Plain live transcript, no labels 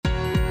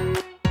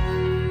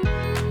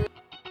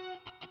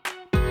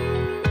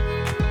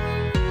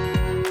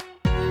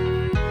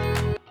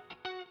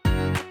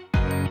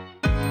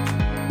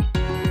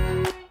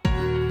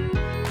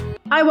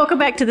Hi, welcome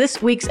back to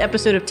this week's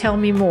episode of Tell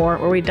Me More,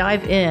 where we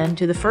dive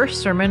into the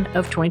first sermon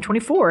of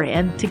 2024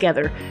 and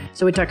together.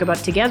 So we talk about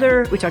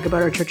together, we talk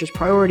about our church's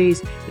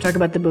priorities, we talk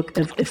about the book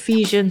of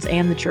Ephesians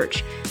and the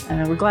church.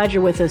 We're glad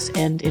you're with us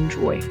and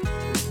enjoy.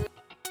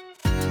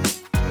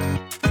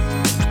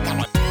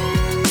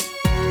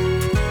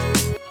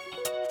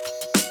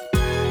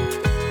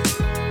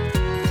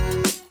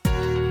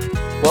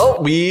 Well,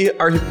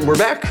 we're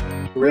back.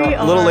 We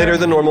a little later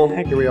than normal.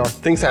 Here we are.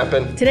 Things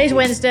happen. Today's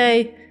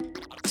Wednesday.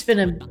 It's been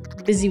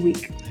a busy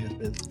week.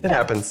 It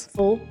happens.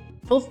 Full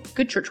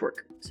good church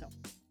work. So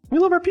We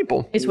love our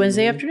people. it's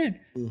Wednesday afternoon.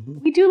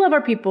 We do love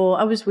our people.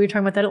 We were talking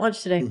about that at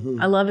lunch today.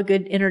 I love a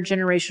good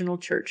intergenerational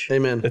church.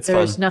 Amen. It's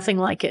There's fun. nothing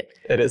like it.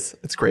 It is.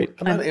 It's great.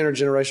 How about an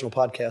intergenerational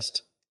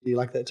podcast? Do you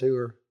like that too?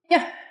 Or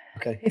Yeah.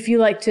 okay. If you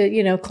like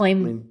to,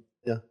 claim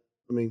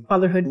I mean,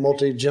 fatherhood.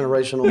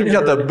 multi-generational. You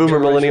got the boomer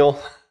millennial.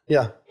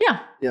 Yeah.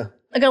 Yeah.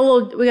 We got a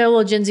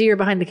little Gen Zer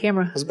behind the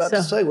camera. I was about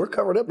to say, we're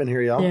covered up in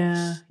here, y'all.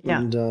 Yeah.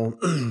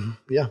 And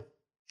yeah,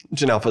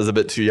 Gen Alpha's a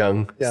bit too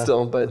young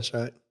still, but that's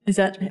right. Is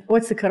that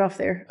what's the cutoff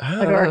there?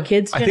 Like our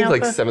kids? I Gen think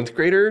Alpha? like 7th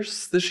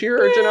graders this year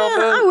are Gen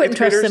Alpha. I wouldn't 8th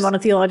trust graders. them on a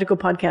theological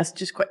podcast.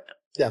 Just quite.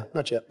 Yeah,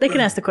 not yet. They can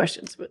ask the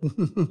questions, but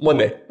One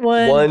day.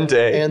 One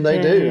day. And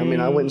they do. I mean,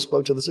 I went and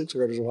spoke to the 6th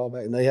graders a while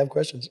back, and they have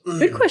questions.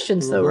 good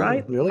questions though,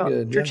 right? Really About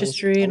good. Church Yeah,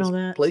 history and I all was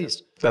that.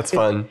 Pleased. That's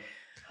fun.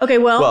 Okay,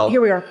 well,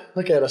 here we are.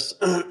 Look at us.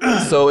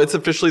 So it's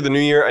officially the new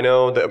year. I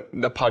know that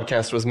the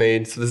podcast was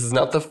made, so this is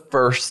not the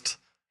first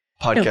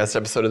podcast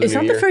episode of the It's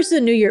new not year. the first of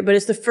the new year, but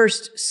it's the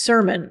first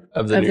sermon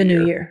Of the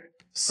new year.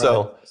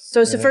 So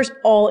So it's the first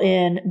all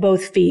in,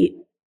 both feet,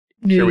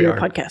 New Here we Year are.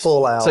 podcast.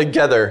 Full out.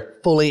 together,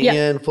 Fully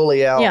Yeah. in,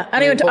 fully out. Yeah,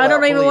 I mean, full don't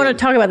out, even fully want to in.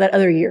 talk about that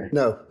other year.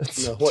 No.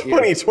 What year?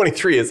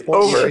 2023 is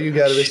What year over. you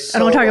got it. It's I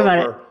don't wanna so talk about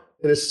over.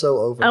 It is so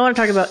over. I want to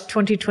talk about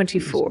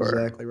 2024.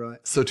 Exactly right.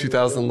 So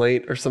 2000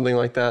 late or something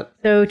like that.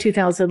 So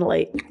 2000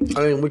 late.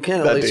 I mean, we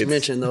can at Bad least dates.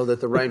 mention, though,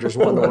 that the Rangers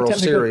won the World Technical.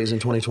 Series in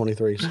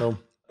 2023. So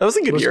That was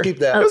a good let's year. keep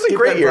that. It was a keep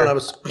great that in front year. of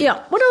us.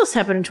 Yeah. What else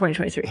happened in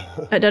 2023?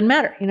 It doesn't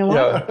matter. You know why?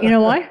 Yeah. You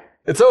know why?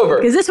 It's over.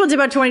 Because this one's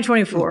about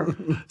 2024.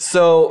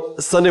 So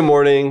Sunday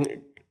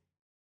morning,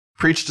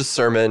 preached a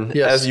sermon,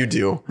 Yes. as you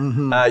do.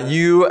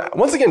 You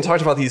once again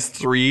talked about these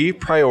 3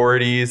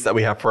 priorities that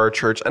we have for our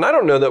church, and I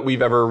don't know that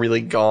we've ever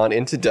really gone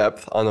into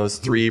depth on those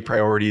 3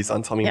 priorities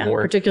on Tell Me Yeah,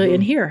 More. particularly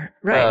in here.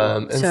 Right.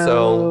 And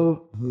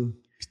so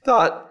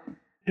thought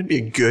it'd be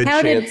a good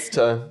How did- chance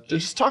to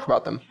just talk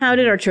about them. how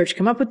did our church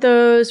come up with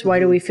those? Why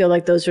do we feel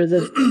like those are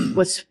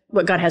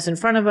what God has in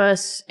front of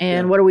us?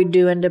 And what are we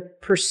doing to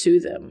pursue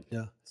them?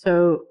 Yeah.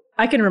 So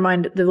I can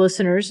remind the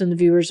listeners and the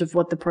viewers of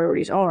what the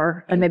priorities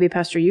are. And maybe,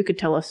 Pastor, you could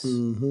tell us.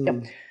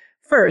 Yep.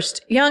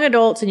 First, young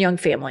adults and young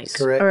families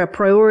Correct. are a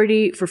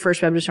priority for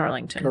First Baptist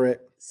Arlington.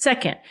 Correct.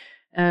 Second,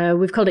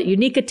 we've called it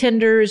unique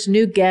attenders,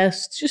 new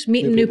guests, just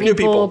meeting new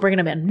people, bringing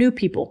them in, new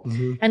people.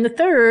 And the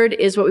third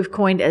is what we've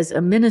coined as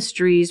a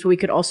ministries. We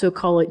could also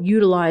call it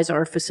utilize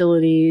our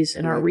facilities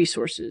and our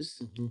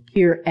resources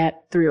here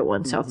at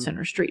 301 South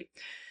Center Street.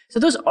 So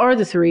those are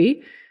the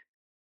 3.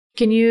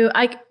 Can you,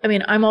 I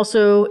mean, I'm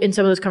also in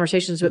some of those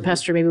conversations, but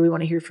Pastor, maybe we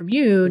want to hear from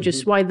you,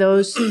 just why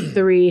those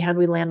 3, how do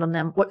we land on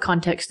them? What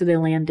context do they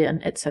land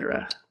in, et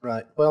cetera?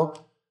 Right.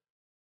 Well,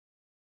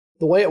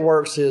 the way it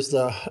works is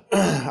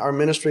our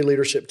ministry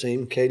leadership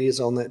team, Katie is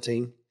on that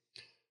team.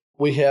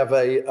 We have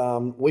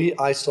we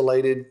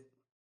isolated,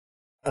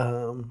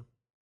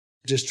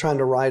 just trying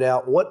to write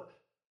out what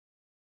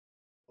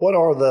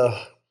are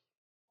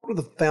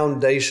the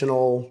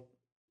foundational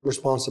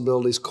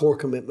responsibilities, core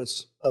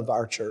commitments of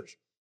our church.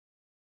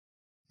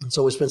 And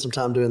so we spent some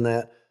time doing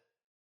that.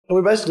 And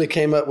we basically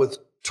came up with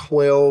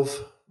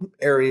 12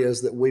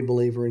 areas that we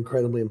believe are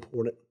incredibly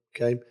important,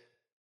 okay?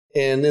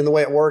 And then the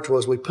way it worked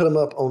was we put them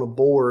up on a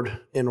board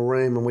in a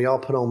room, and we all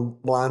put on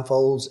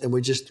blindfolds, and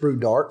we just threw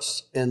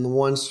darts. And the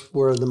ones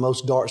where the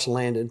most darts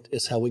landed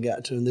is how we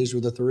got to. And these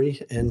were the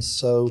 3. And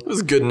so It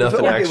was good enough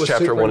felt in like it Acts was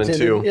chapter 1 and 2.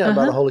 superintended, yeah,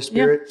 by the Holy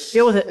Spirit.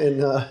 Deal with it.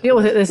 And Deal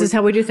with it. This is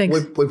how we do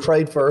things. we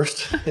prayed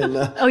first. And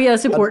Oh, yeah,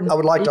 that's important. I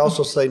would like to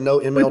also say no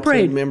ML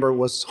prayed. team member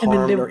was And then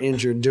harmed they- or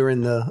injured during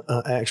the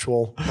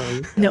actual.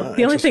 No,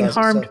 the only thing exercises.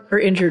 harmed So- or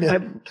injured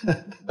by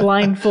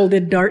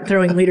blindfolded dart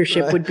throwing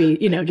leadership would be,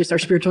 just our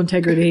spiritual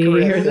integrity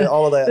Correct. or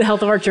All of that. the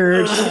health of our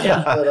church.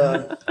 Yeah.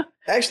 But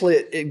actually,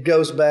 it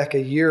goes back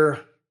a year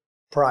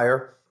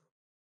prior.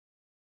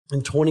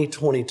 In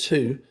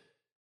 2022,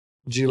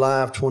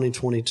 July of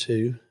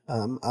 2022,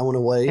 I went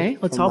away. Okay,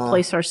 let's from all my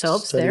place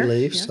ourselves study there.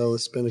 leave, Yes. so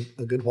it's been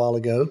a good while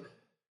ago.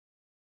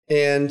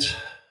 And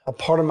a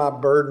part of my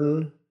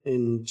burden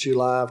in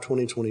July of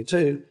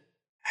 2022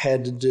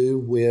 had to do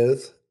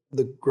with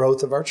the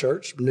growth of our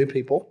church, new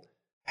people,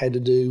 had to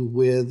do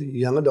with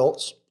young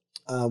adults.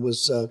 I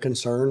was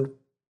concerned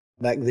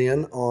back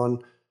then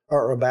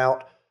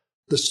about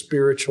the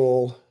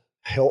spiritual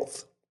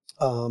health,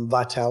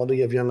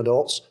 vitality of young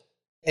adults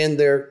and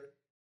their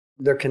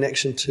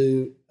connection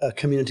to a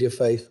community of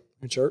faith,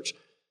 a church.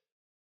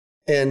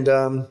 And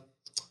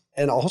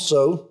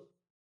also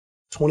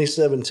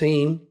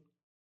 2014,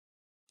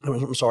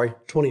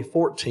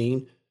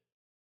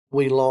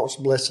 we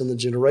launched Blessing the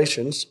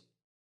Generations,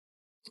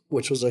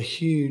 which was a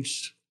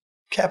huge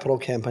capital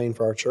campaign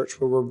for our church,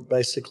 where we're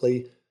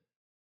basically,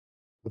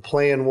 the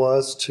plan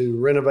was to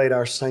renovate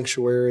our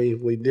sanctuary.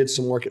 We did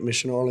some work at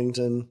Mission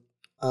Arlington,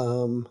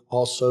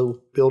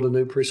 also build a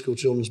new preschool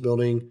children's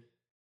building,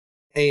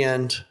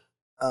 and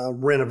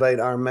renovate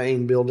our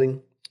main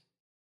building,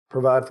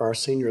 provide for our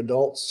senior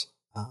adults,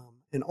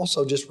 and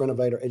also just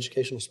renovate our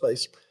educational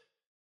space.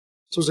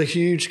 So it was a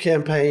huge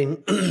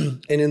campaign,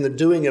 and in the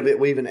doing of it,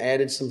 we even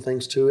added some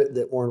things to it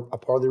that weren't a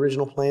part of the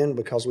original plan,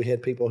 because we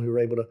had people who were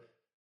able to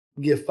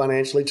give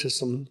financially to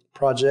some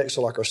projects.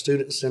 So like our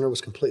student center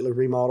was completely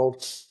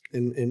remodeled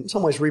and in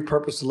some ways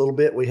repurposed a little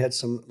bit. We had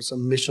some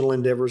missional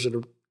endeavors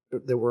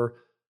that were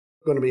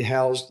going to be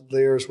housed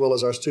there, as well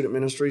as our student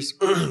ministries.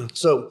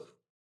 So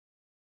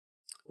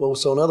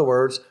in other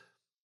words,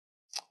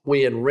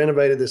 we had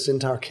renovated this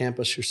entire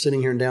campus. You're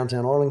sitting here in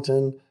downtown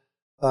Arlington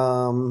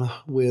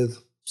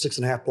with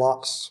 6.5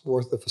 blocks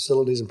worth of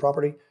facilities and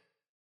property.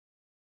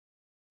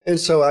 And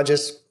so I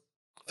just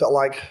felt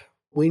like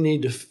we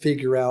need to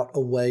figure out a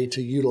way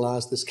to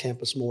utilize this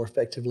campus more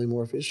effectively,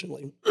 more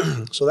efficiently.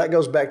 So that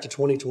goes back to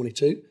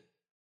 2022.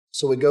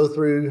 So we go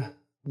through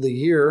the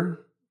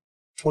year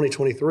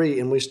 2023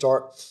 and we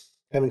start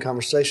having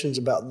conversations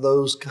about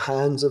those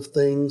kinds of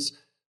things.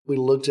 We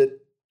looked at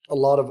a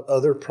lot of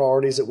other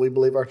priorities that we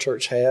believe our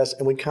church has.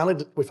 And we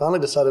finally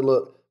decided,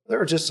 look, there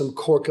are just some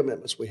core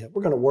commitments we have.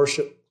 We're going to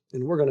worship,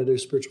 and we're going to do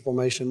spiritual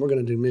formation. We're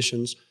going to do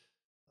missions,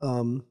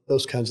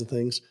 those kinds of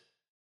things.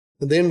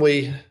 And then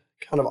we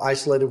kind of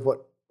isolated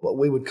what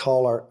we would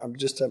call our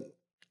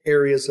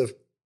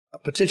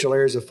potential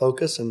areas of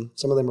focus, and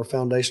some of them are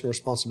foundational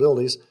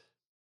responsibilities.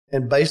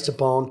 And based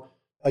upon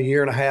a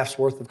year and a half's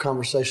worth of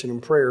conversation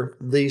and prayer,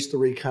 these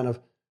three kind of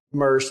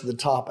merged to the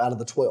top out of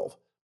the 12.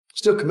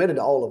 Still committed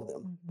to all of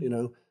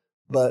them,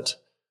 but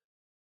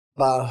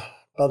by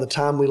the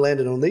time we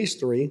landed on these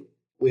three,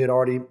 we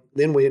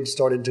had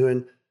started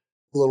doing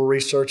a little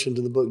research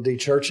into the book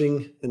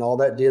De-Churching, and all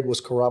that did was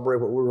corroborate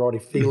what we were already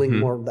feeling,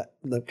 more of that,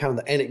 the kind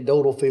of the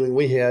anecdotal feeling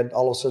we had,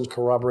 all of a sudden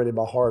corroborated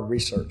by hard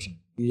research.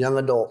 Young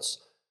adults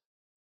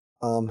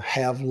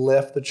have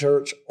left the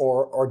church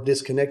or are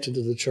disconnected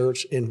to the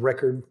church in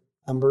record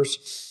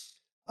numbers.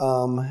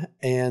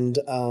 And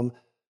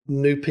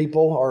new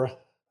people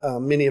are,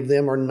 many of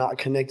them are not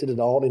connected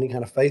at all to any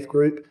kind of faith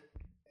group.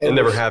 And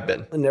never have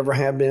been.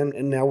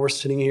 And now we're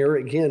sitting here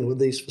again with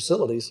these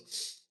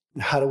facilities.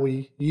 How do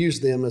we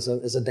use them as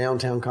a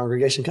downtown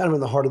congregation, kind of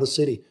in the heart of the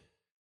city?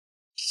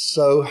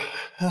 So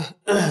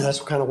that's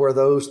kind of where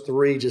those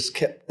three just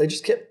kept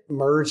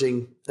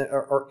merging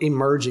or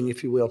emerging,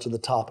 if you will, to the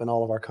top in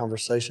all of our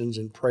conversations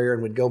and prayer.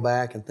 And we'd go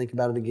back and think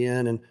about it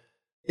again, and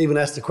even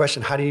ask the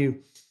question, how do you,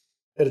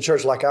 at a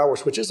church like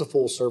ours, which is a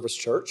full service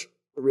church,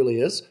 it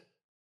really is,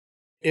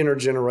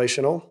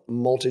 intergenerational,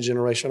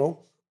 multi-generational,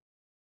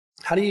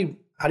 how do you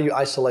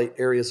isolate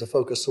areas of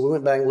focus? So we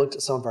went back and looked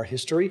at some of our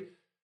history.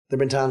 There have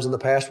been times in the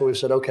past where we've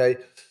said, okay,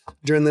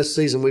 during this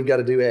season, we've got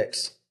to do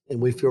X, and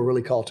we feel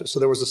really called to it.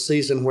 So there was a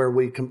season where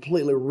we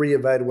completely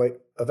evaluate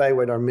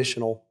our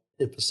missional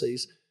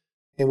emphases,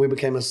 and we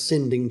became a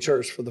sending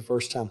church for the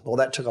first time. Well,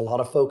 that took a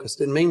lot of focus.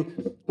 Didn't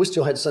mean we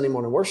still had Sunday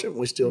morning worship.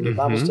 We still did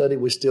Bible study.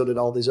 We still did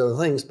all these other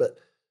things, but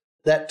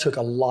that took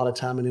a lot of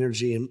time and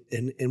energy,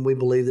 and we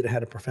believe that it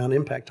had a profound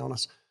impact on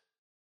us.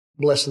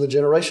 Blessing the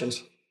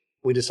Generations.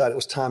 We decided it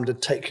was time to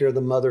take care of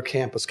the mother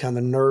campus, kind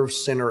of the nerve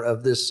center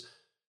of this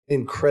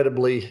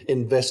incredibly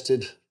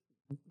invested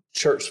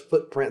church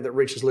footprint that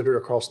reaches literally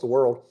across the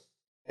world.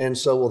 And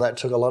so, that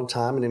took a lot of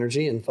time and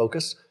energy and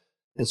focus.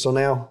 And so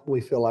now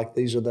we feel like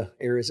these are the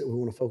areas that we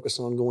want to focus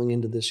on going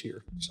into this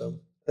year. So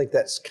I think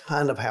that's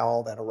kind of how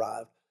all that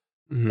arrived.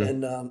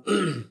 And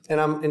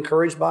I'm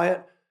encouraged by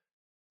it.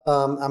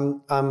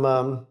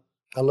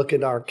 I look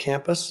at our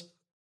campus,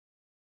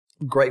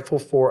 grateful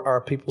for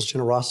our people's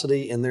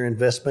generosity and their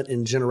investment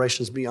in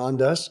generations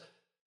beyond us.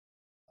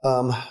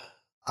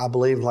 I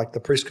believe, like the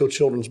preschool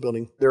children's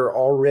building, there are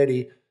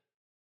already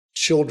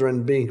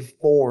children being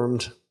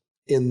formed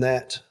in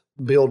that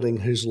building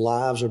whose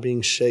lives are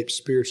being shaped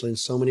spiritually in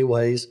so many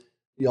ways,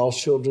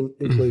 y'all's children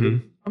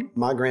included,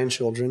 my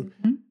grandchildren,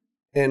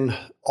 and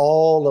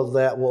all of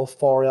that will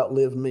far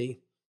outlive me,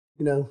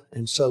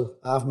 and so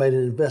I've made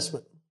an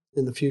investment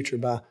in the future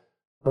by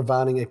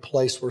providing a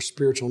place where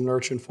spiritual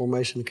nurture and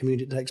formation and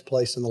community takes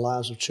place in the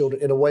lives of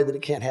children in a way that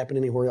it can't happen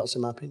anywhere else,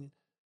 in my opinion,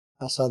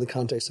 outside the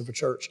context of a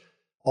church.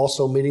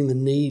 Also meeting the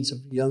needs of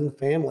young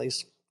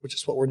families, which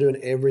is what we're doing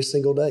every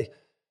single day.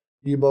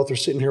 You both are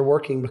sitting here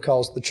working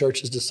because the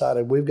church has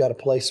decided we've got a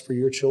place for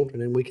your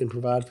children and we can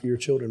provide for your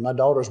children. My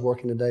daughter's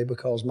working today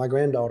because my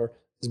granddaughter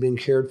is being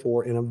cared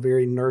for in a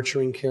very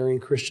nurturing, caring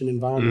Christian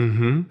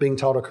environment, being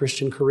taught a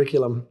Christian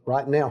curriculum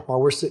right now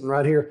while we're sitting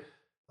right here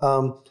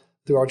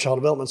through our Child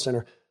Development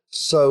Center.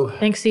 So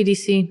thanks,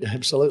 CDC.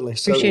 Absolutely.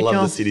 Appreciate love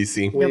y'all. the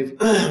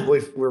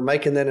CDC. We're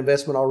making that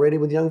investment already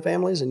with young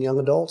families and young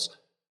adults,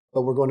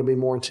 but we're going to be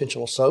more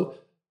intentional. So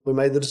we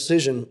made the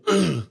decision,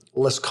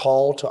 let's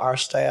call to our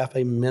staff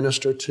a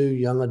minister to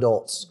young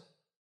adults.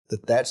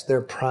 that's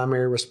their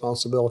primary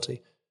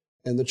responsibility.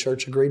 And the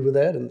church agreed with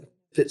that and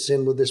fits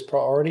in with this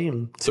priority.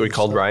 And so we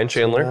called Ryan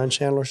Chandler. Ryan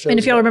Chandler shows And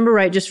if y'all up. remember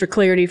right, just for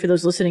clarity for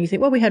those listening, you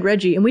think, well, we had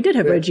Reggie, and we did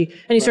have Reggie,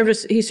 and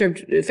he served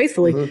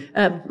faithfully.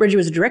 Reggie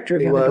was a director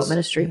of young adult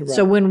ministry. Right.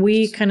 So when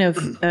we kind of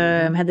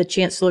had the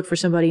chance to look for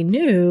somebody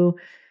new,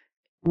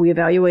 we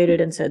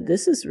evaluated and said,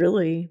 this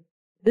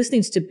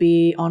needs to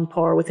be on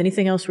par with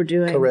anything else we're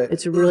doing. Correct.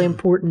 It's a really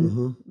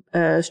important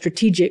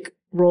strategic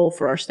role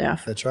for our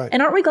staff. That's right.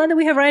 And aren't we glad that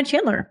we have Ryan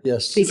Chandler?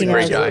 Yes. Speaking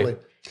Great of, guy.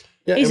 Absolutely.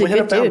 Yeah, He's and we a had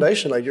a good dude.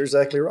 foundation laid. You're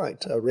exactly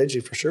right. Reggie,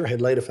 for sure,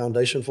 had laid a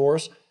foundation for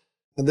us.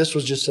 And this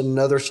was just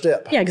another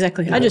step. Yeah,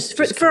 exactly.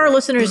 For our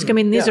listeners, I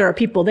mean, these are our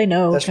people. They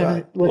know. That's kinda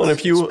right. what's Well,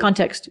 if you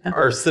context.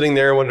 are sitting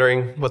there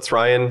wondering, what's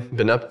Ryan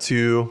been up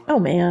to? Oh,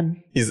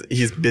 man.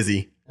 He's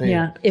busy.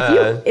 Yeah.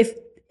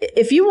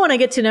 If you want to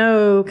get to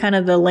know kind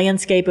of the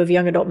landscape of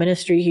young adult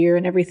ministry here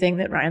and everything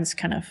that Ryan's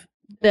kind of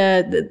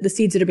the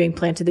seeds that are being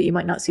planted that you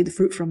might not see the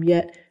fruit from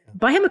yet,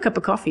 buy him a cup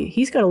of coffee.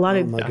 He's got a lot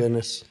of My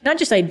goodness. not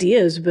just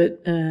ideas, but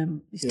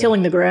he's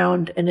tilling the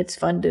ground, and it's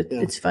fun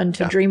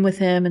to dream with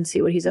him and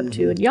see what he's up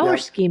to. And y'all are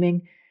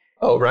scheming.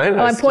 Oh, Ryan.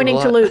 I'm pointing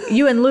to Luke.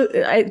 You and Luke.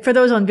 For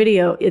those on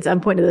video,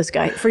 I'm pointing to this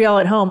guy. For y'all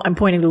at home, I'm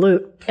pointing to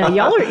Luke.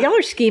 Y'all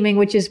are scheming,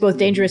 which is both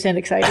dangerous and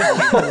exciting.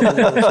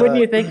 Wouldn't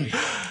you think?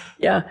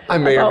 Yeah. I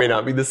may or may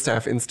not be the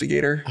staff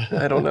instigator.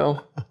 I don't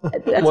know.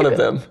 One of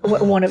them. I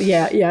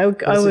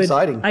would.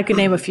 exciting. I could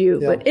name a few,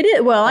 but it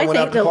is. Well, I went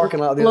out think to the parking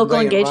lot the other local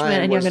day, and engagement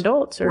Ryan and young was-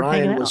 adults are hanging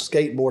Ryan out. was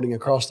skateboarding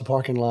across the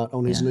parking lot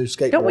on his new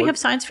skateboard. Don't we have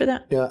signs for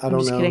that? Yeah, I I'm don't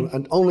just know. kidding.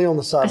 And only on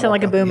the sidewalk.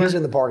 like a boomer. He's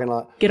in the parking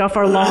lot. Get off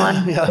our lawn.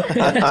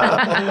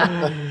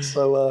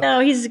 So, No,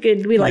 he's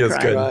good. We like is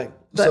Ryan. good. right.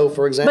 So,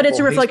 for example, But it's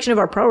a reflection of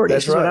our priorities.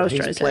 That's Is what right. I was He's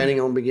trying to say. planning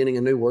on beginning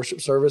a new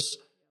worship service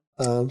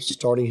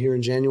starting here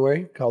in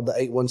January called the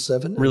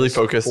 817. Really It's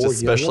focused for young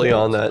especially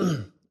on that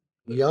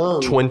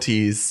young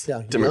 20s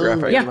young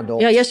demographic. young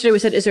adults. Yeah. Yesterday we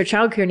said, "Is there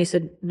childcare?" And he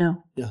said,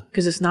 "No." Yeah.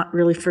 Because it's not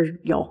really for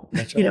y'all.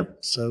 That's You right. know,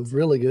 So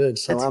really good.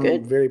 So that's I'm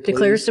good. very pleased.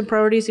 Declare some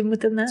priorities even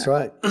within that. That's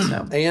right.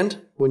 And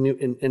when you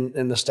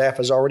and the staff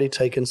has already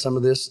taken some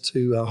of this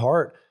to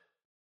heart,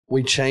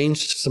 we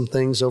changed some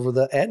things over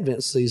the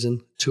Advent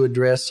season to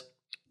address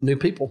new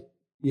people,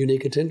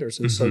 unique attenders,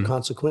 and so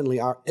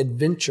consequently, our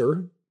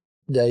adventure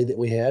day that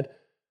we had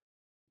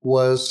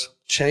was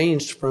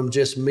changed from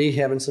just me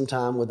having some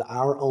time with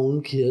our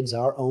own kids,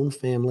 our own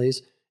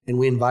families, and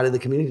we invited the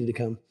community to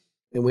come.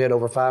 And we had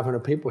over 500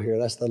 people here.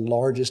 That's the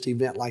largest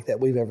event like that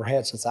we've ever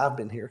had since I've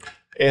been here.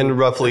 And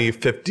roughly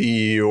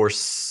 50 or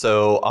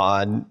so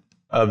odd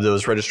of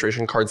those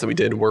registration cards that we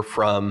did were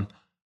from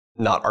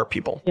not our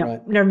people. Yeah.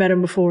 Right. Never met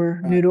him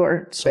before. New to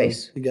our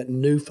space. So you got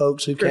new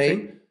folks who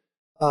came.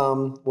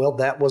 Well,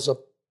 that was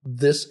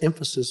this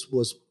emphasis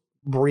was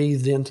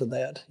breathed into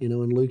that,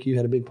 and Luke, you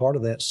had a big part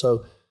of that.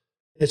 So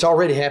it's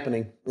already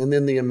happening. And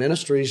then the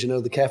ministries,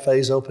 the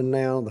cafe's open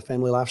now, the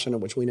Family Life Center,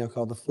 which we now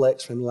call the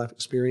Flex Family Life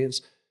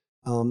Experience,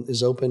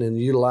 is open and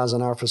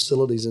utilizing our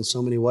facilities in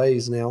so many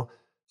ways now.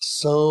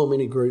 So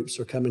many groups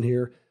are coming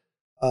here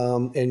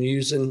and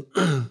using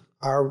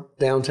our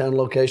downtown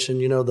location.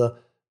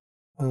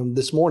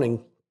 This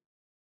morning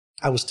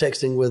I was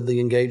texting with the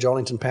Engage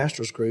Arlington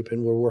Pastors Group,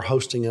 and we're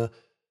hosting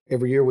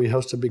every year we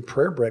host a big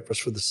prayer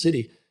breakfast for the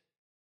city.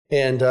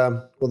 And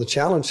the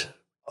challenge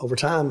over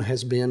time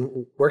has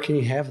been, where can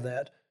you have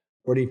that?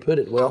 Where do you put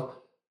it? Well,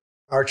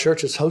 our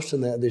church is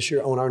hosting that this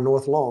year on our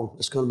north lawn.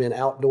 It's going to be an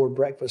outdoor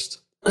breakfast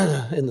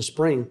in the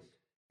spring.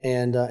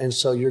 And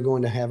so you're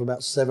going to have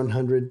about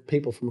 700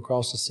 people from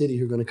across the city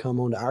who are going to come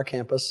onto our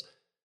campus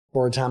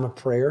for a time of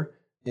prayer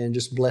and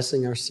just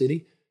blessing our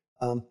city.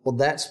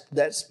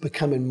 That's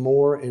becoming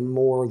more and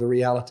more the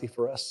reality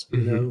for us,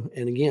 And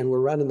again, we're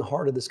right in the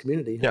heart of this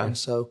community. Yeah. And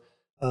so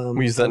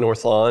We used that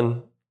North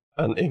Lawn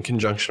in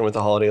conjunction with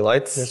the Holiday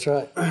Lights that's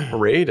right.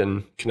 parade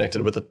and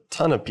connected with a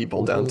ton of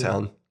people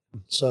downtown.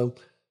 So,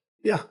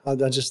 yeah, I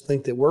just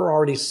think that we're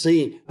already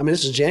seeing,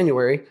 this is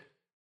January,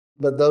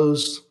 but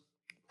those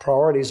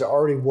priorities are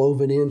already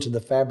woven into the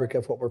fabric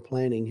of what we're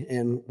planning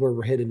and where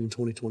we're headed in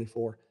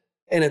 2024.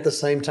 And at the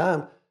same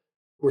time,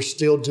 we're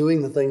still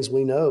doing the things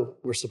we know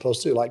we're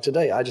supposed to. Like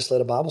today, I just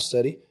led a Bible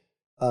study,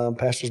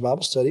 pastor's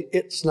Bible study.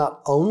 It's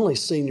not only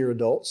senior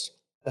adults.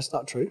 That's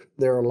not true.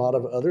 There are a lot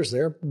of others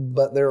there,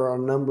 but there are a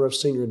number of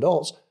senior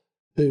adults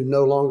who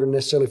no longer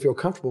necessarily feel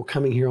comfortable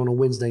coming here on a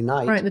Wednesday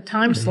night. Right. The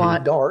time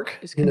slot Dark.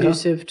 is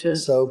conducive to.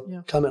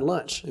 So come at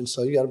lunch. And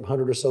so you got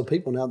 100 or so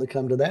people now that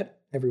come to that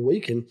every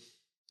week. And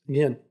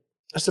again,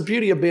 that's the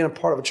beauty of being a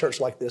part of a church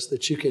like this,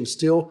 that you can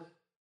still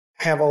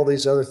have all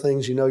these other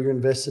things you're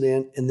invested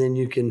in, and then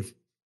you can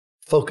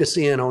focus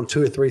in on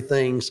 2 or 3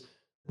 things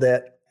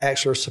that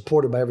actually are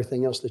supported by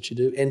everything else that you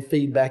do and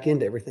feed back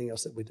into everything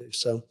else that we do.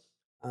 So,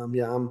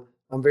 I'm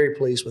very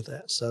pleased with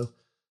that. So,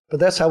 but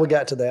that's how we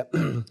got to that.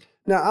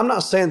 Now, I'm not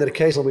saying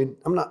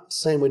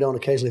that we don't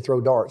occasionally throw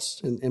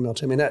darts in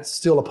MLT. That's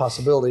still a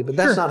possibility, but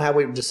that's not how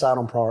we decide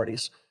on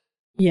priorities.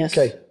 Yes.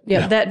 Okay.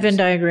 Yeah, that Venn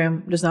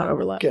diagram does not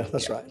overlap. Yeah,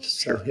 that's right.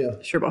 So,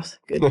 Sure, boss.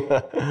 Good.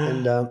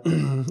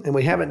 and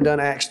we haven't done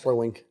axe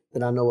throwing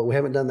that I know of. We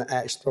haven't done the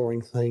axe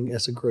throwing thing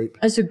as a group.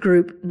 As a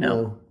group,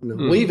 no.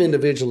 We've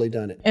individually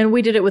done it. And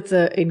we did it with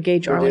the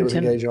Engage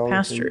Arlington Engage Arlington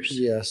pastors.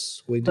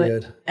 Yes, we But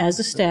did. as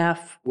a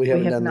staff, we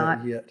haven't have done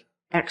not that yet.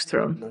 axe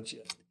thrown. Not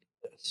yet.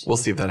 Yes. We'll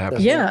see if that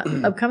happens. Yeah,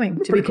 upcoming to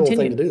be Pretty cool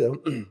continued. thing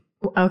to do, though.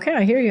 Okay,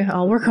 I hear you.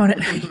 I'll work on it.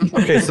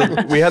 Okay, so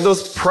we have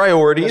those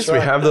priorities. That's right.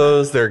 We have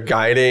those. They're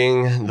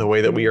guiding the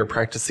way that we are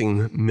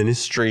practicing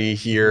ministry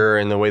here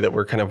and the way that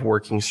we're kind of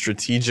working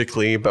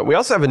strategically. But we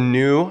also have a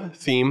new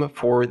theme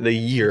for the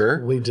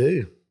year, We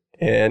do.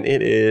 and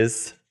it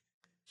is...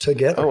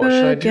 Together. Oh,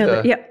 should I do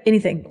Together. the... Yeah,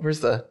 anything. Where's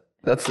the...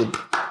 That's the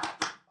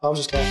I was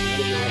just laughing. I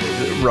didn't know how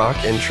to do it.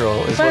 rock intro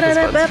is what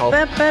this one's called.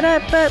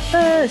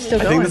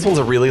 Still I going. think this one's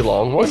a really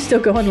long one. It's still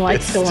going.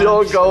 Lights It's still still on.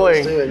 Let's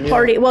going. do it, yeah.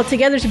 Party. Well,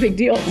 together's a big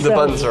deal. The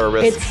buttons are a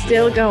risk. It's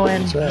still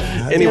going. That's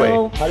right. Anyway.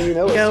 Still How do you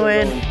know it's still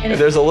going. going? And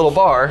There's a little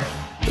bar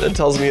that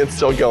tells me it's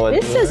still going.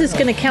 it says it's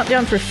going to count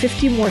down for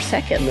 50 more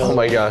seconds. Oh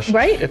my gosh.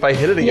 Right? If I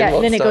hit it again, Yeah,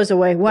 will then it stop? goes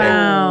away.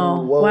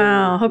 Wow. Whoa.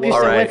 Wow. Hope you're All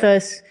still right. with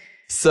us.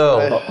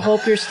 So,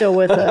 Hope you're still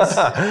with us.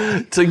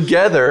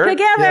 together.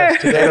 Together.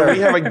 And we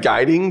have a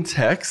guiding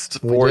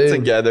text for do.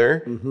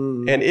 together.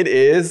 And it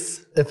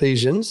is,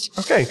 Ephesians.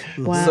 okay.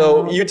 Wow.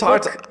 So you The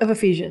talked book of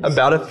Ephesians.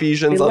 about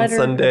Ephesians The on letter of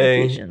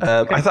Sunday. Ephesians.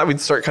 Okay. I thought we'd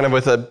start kind of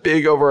with a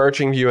big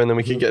overarching view and then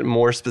we could get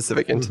more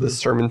specific into the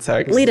sermon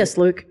text. Lead us,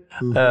 Luke.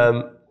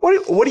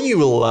 What do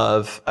you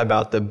love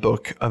about the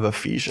book of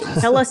Ephesians?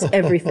 Tell us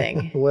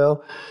everything.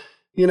 Well,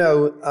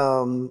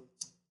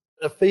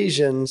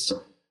 Ephesians.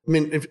 I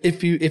mean,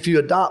 if you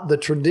adopt the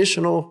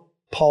traditional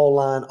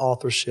Pauline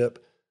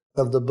authorship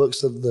of the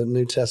books of the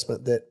New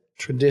Testament that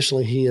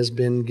traditionally he has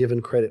been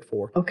given credit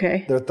for,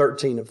 Okay. there are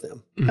 13 of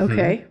them.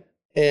 Okay.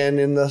 And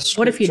in the scripture,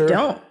 What if you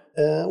don't?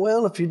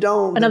 Well, if you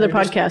don't, then Another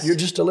you're just- podcast. you're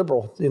just a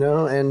liberal,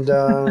 and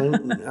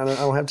I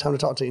don't have time to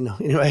talk to you. No,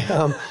 anyway,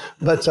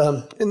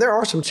 and there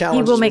are some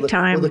challenges. will make with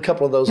time. with a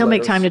couple of those. He'll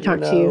make letters, time to talk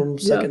to you.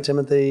 Second Yeah.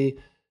 Timothy,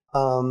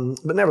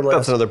 but nevertheless,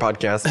 That's another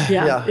podcast.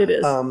 Yeah, it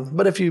is.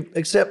 but if you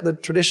accept the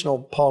traditional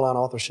Pauline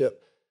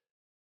authorship,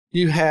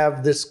 you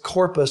have this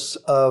corpus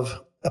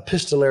of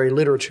epistolary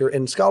literature,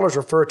 and scholars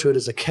refer to it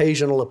as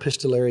occasional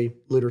epistolary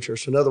literature.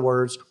 So in other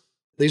words,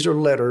 these are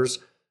letters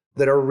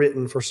that are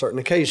written for certain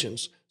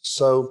occasions.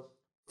 So,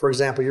 for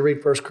example, you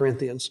read 1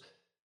 Corinthians,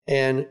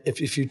 and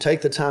if you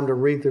take the time to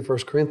read through 1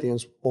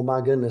 Corinthians, well,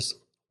 my goodness,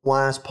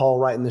 why is Paul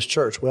writing this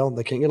church? Well,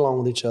 they can't get along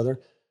with each other.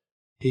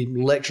 He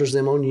lectures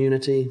them on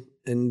unity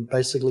and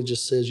basically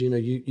just says,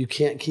 you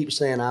can't keep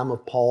saying I'm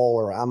of Paul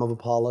or I'm of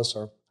Apollos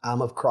or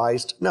I'm of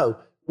Christ. No,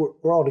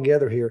 we're all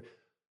together here.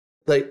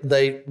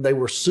 They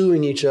were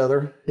suing each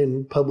other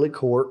in public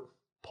court.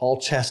 Paul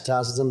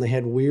chastises them. They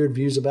had weird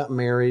views about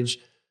marriage.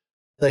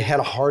 They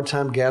had a hard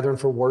time gathering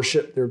for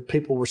worship. Their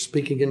people were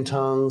speaking in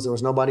tongues. There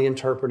was nobody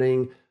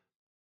interpreting.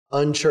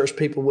 Unchurched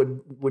people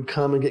would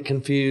come and get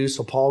confused.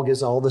 So Paul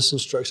gives all this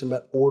instruction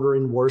about order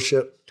in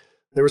worship.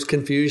 There was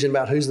confusion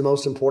about who's the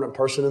most important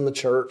person in the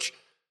church,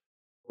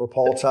 where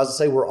Paul tries to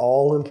say we're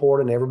all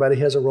important. Everybody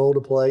has a role to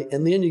play.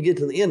 And then you get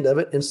to the end of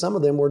it, and some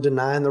of them were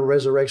denying the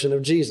resurrection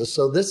of Jesus.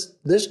 So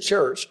this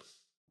church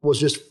was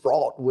just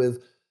fraught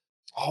with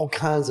all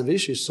kinds of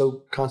issues.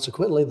 So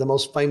consequently, the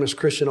most famous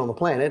Christian on the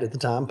planet at the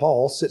time,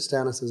 Paul, sits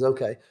down and says,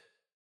 okay,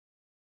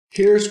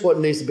 here's what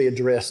needs to be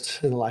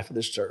addressed in the life of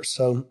this church.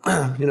 So,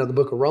 the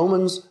book of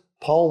Romans,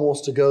 Paul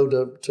wants to go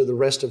to the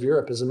rest of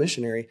Europe as a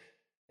missionary.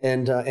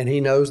 And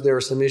he knows there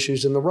are some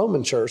issues in the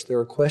Roman church. There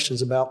are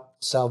questions about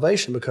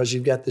salvation because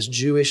you've got this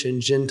Jewish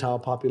and Gentile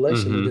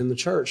population within the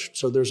church.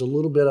 So there's a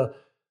little bit of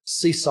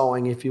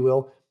seesawing, if you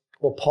will.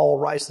 Well, Paul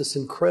writes this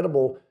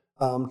incredible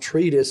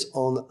treatise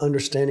on the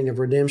understanding of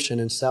redemption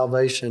and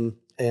salvation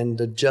and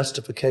the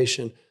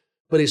justification.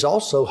 But he's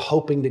also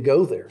hoping to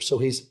go there. So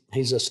he's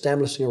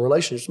establishing a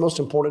relationship. It's the most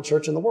important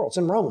church in the world. It's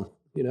in Rome,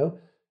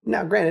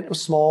 Now, granted, it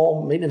was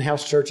small, meeting in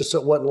house churches, so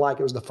it wasn't like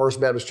it was the First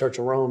Baptist Church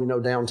of Rome,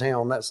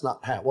 downtown. That's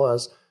not how it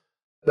was.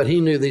 But he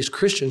knew these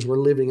Christians were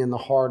living in the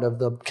heart of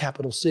the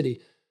capital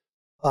city.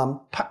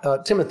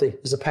 Timothy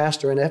is a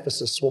pastor in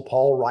Ephesus. Well,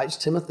 Paul writes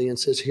Timothy and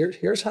says,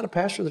 here's how to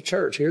pastor the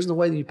church. Here's the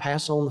way that you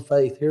pass on the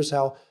faith. Here's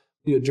how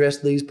you address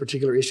these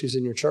particular issues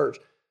in your church.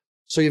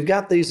 So you've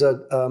got these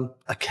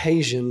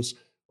occasions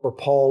where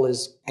Paul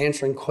is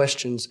answering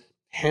questions,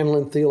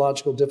 handling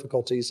theological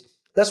difficulties.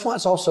 That's why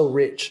it's also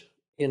rich.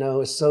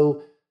 It's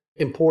so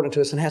important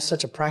to us and has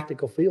such a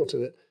practical feel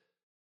to it.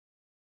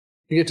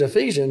 You get to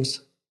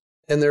Ephesians,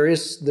 and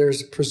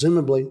there's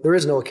presumably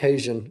no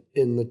occasion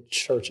in the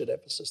church at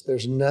Ephesus.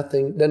 There's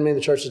nothing, doesn't mean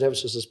the church at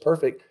Ephesus is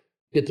perfect.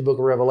 Get the book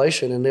of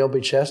Revelation, and they'll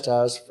be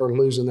chastised for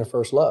losing their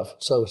first love.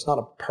 So it's not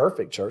a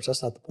perfect church.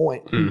 That's not the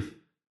point.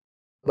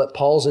 But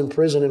Paul's in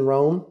prison in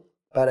Rome,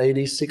 about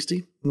AD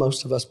 60,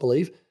 most of us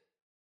believe.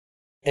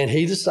 And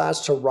he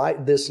decides to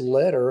write this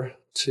letter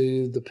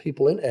to the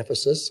people in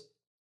Ephesus.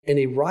 And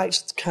he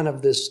writes kind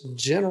of this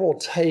general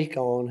take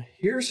on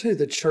here's who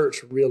the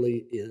church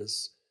really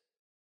is.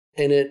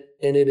 And it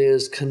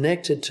is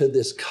connected to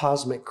this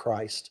cosmic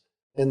Christ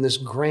and this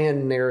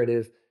grand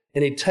narrative.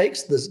 And he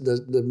takes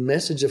the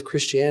message of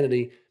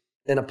Christianity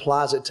and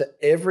applies it to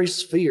every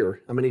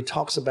sphere. I mean, he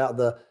talks about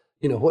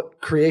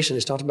what creation.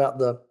 He's talked about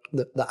the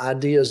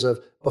ideas of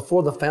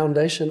before the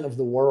foundation of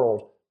the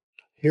world,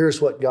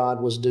 here's what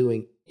God was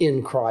doing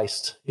in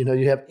Christ. You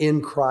have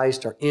in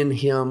Christ or in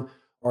him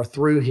or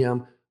through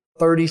him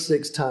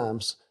 36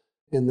 times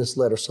in this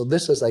letter. So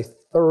this is a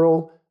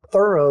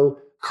thorough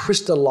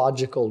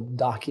Christological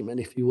document,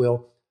 if you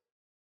will.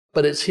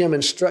 But it's him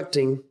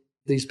instructing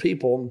these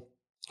people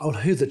on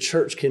who the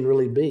church can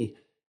really be.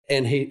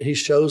 And he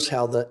shows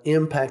how the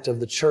impact of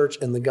the church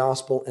and the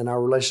gospel and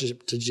our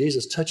relationship to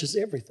Jesus touches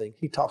everything.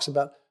 He talks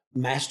about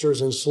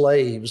masters and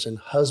slaves and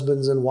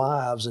husbands and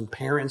wives and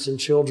parents and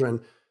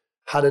children,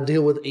 how to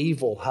deal with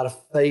evil, how to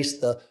face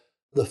the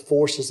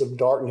forces of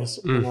darkness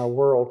in our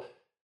world.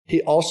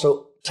 He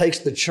also takes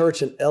the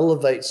church and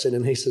elevates it,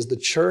 and he says the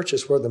church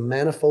is where the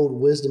manifold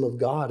wisdom of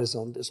God is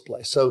on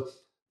display. So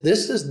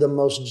this is the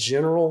most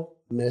general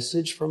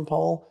message from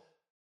Paul.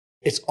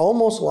 It's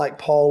almost like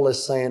Paul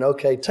is saying,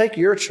 okay, take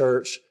your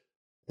church,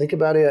 think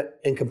about it,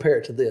 and compare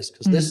it to this,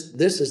 because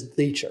this is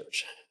the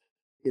church,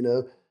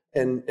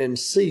 and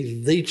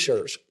see the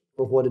church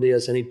for what it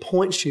is. And he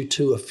points you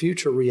to a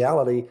future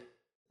reality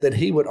that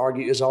he would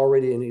argue is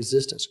already in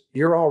existence.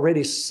 You're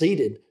already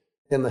seated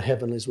in the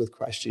heavenlies with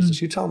Christ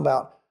Jesus. You're talking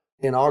about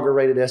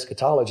inaugurated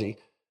eschatology.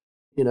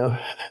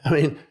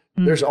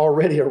 There's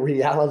already a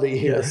reality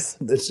here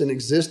that's in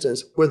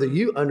existence, whether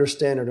you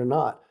understand it or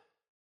not.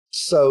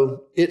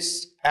 So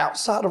it's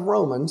outside of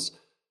Romans,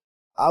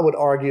 I would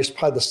argue it's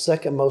probably the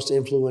second most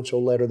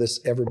influential letter that's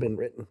ever been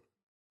written.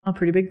 A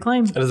pretty big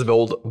claim. That is a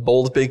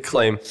bold, big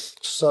claim.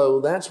 So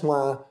that's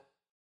why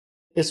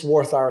it's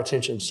worth our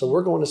attention. So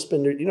we're going to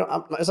spend,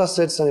 as I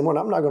said Sunday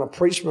morning, I'm not going to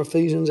preach from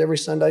Ephesians every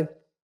Sunday,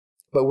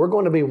 but we're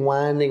going to be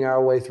winding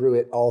our way through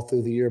it all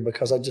through the year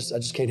because I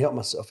just can't help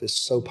myself. It's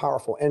so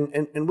powerful.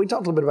 And we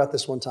talked a little bit about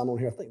this one time on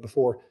here, I think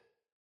before.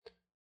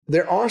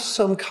 There are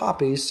some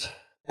copies,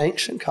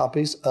 ancient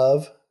copies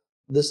of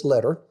this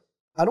letter.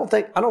 I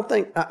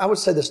would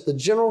say this, the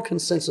general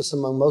consensus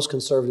among most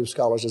conservative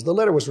scholars is the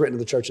letter was written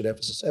to the church at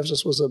Ephesus.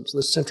 Ephesus was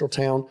the central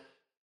town.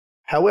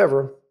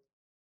 However,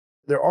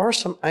 there are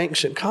some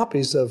ancient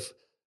copies of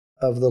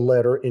the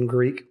letter in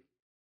Greek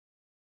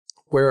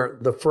where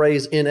the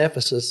phrase in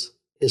Ephesus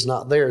is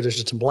not there. There's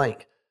just a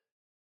blank,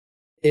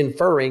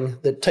 inferring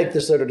that take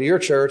this letter to your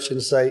church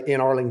and say in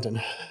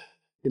Arlington,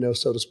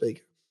 so to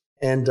speak.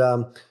 And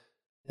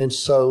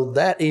so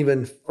that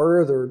even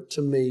further,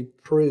 to me,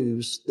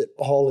 proves that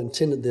Paul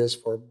intended this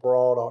for a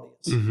broad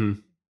audience.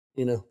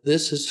 Mm-hmm.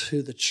 This is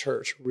who the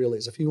church really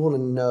is. If you want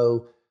to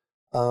know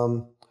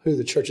who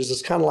the church is,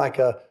 it's kind of like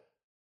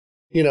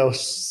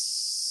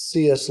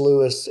C.S.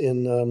 Lewis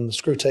in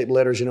Screwtape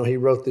Letters. He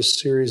wrote this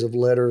series of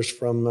letters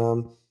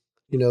from,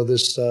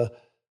 this demon,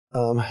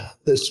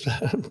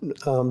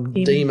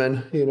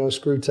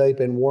 Screwtape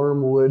and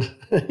Wormwood,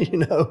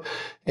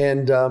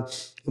 and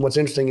what's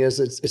interesting is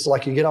it's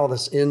like you get all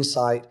this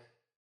insight.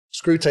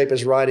 Screwtape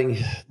is writing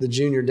the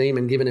junior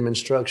demon, giving him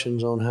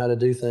instructions on how to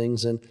do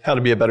things and how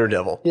to be a better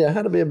devil. Yeah,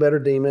 how to be a better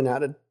demon, how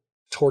to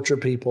torture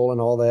people and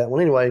all that. Well,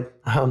 anyway,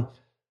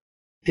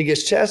 he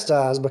gets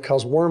chastised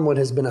because Wormwood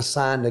has been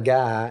assigned a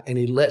guy and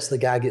he lets the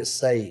guy get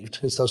saved.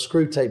 And so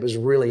Screwtape is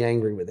really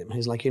angry with him.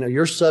 He's like,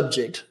 your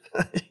subject,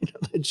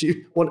 that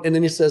you want, and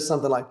then he says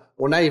something like,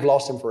 well, now you've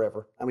lost him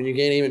forever. I mean, you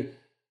can't even,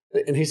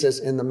 and he says,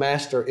 and the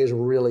master is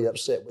really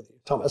upset with you.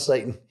 Talking about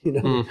Satan,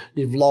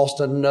 you've lost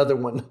another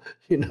one,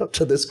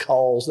 to this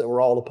cause that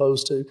we're all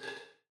opposed to.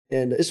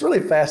 And it's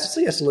really fast.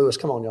 C.S. Lewis,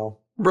 come on, y'all.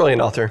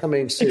 Brilliant author. I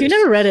mean, if you've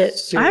never read it,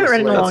 I haven't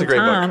read it in a long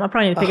time. I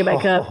probably need to pick it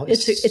back up.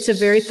 It's a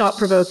very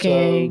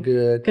thought-provoking. So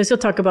good. Because he'll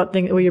talk about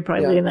things, you're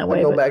probably reading that way.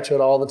 I go back to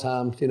it all the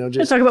time.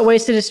 Just talk about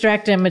ways to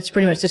distract him. It's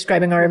pretty much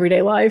describing our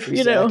everyday life,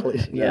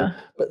 Exactly. Yeah.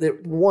 But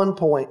at one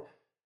point,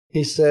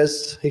 he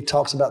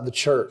talks about the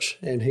church,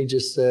 and he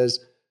just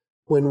says,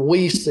 when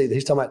we see,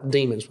 he's talking about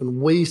demons,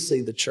 when we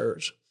see the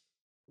church,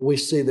 we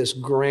see this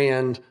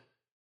grand,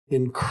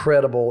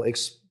 incredible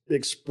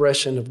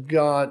expression of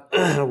God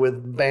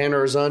with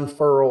banners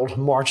unfurled,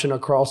 marching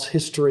across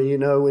history,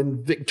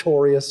 and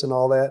victorious and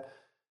all that.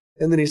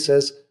 And then he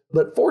says,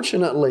 but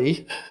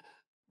fortunately,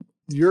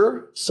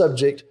 your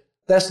subject,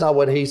 that's not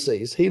what he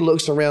sees. He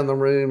looks around the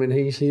room and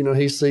he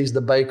sees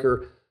the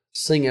baker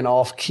singing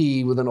off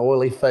key with an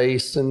oily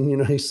face.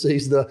 And, he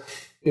sees the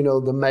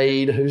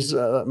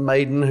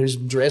maiden whose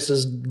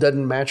dresses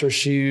doesn't match her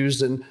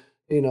shoes and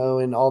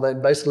all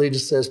that. Basically he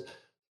just says,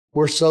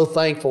 we're so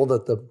thankful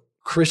that the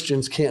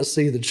Christians can't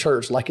see the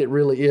church like it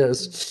really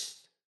is.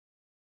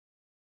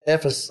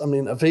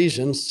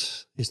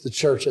 Ephesians is the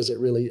church as it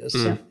really is.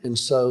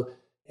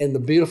 And the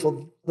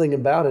beautiful thing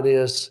about it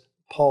is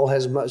Paul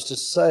has much to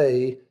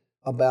say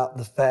about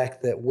the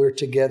fact that we're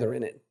together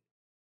in it.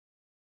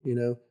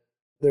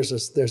 There's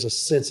a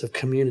sense of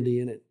community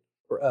in it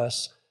for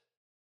us,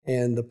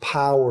 and the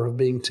power of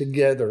being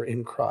together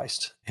in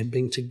Christ and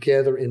being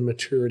together in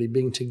maturity,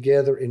 being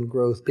together in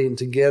growth, being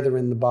together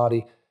in the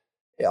body.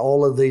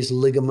 All of these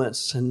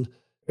ligaments and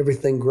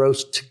everything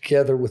grows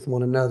together with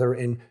one another.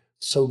 And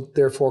So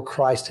therefore,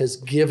 Christ has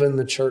given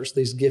the church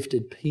these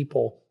gifted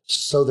people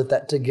so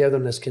that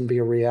togetherness can be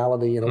a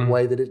reality in a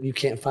way that you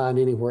can't find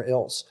anywhere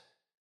else.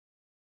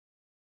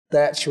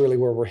 That's really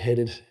where we're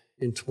headed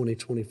in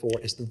 2024,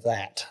 is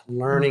that.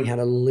 Learning how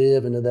to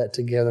live into that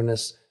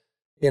togetherness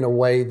in a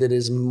way that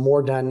is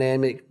more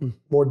dynamic,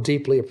 more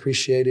deeply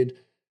appreciated,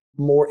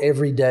 more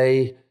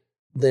everyday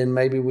than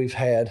maybe we've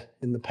had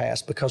in the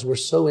past, because we're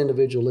so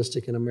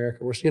individualistic in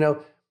America. We're,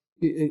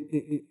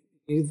 you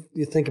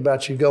think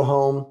about, you go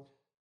home.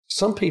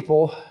 Some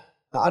people,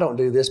 I don't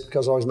do this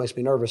because it always makes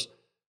me nervous,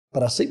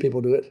 but I see people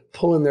do it,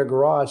 pull in their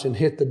garage and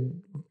hit the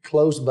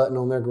close button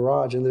on their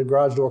garage, and the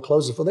garage door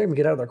closes before they even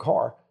get out of their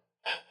car.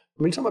 I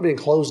mean, talking about being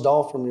closed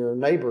off from your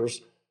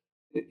neighbors.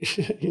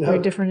 Very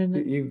different, isn't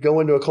it? You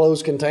go into a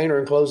closed container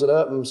and close it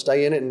up and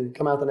stay in it and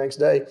come out the next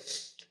day.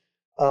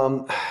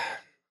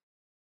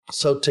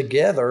 So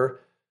together,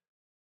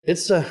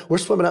 we're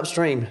swimming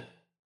upstream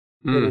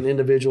in an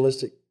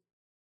individualistic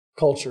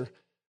culture,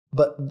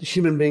 but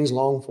human beings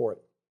long for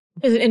it.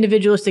 It's an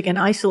individualistic and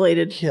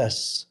isolated,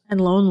 yes, and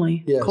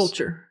lonely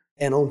culture.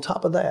 And on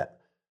top of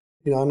that,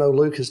 I know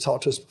Luke has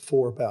talked to us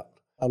before about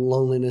how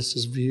loneliness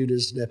is viewed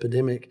as an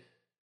epidemic.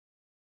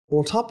 Well,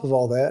 on top of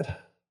all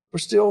that, we're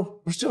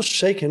still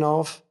shaking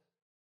off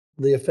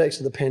the effects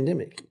of the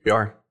pandemic. We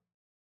are.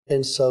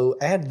 And so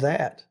add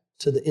that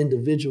to the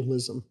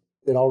individualism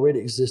that already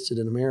existed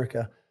in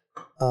America.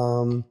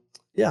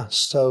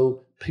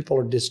 So people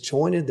are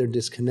disjointed, they're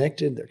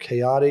disconnected, they're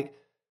chaotic.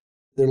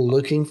 They're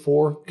looking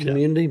for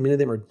community. Many of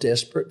them are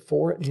desperate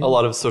for it. A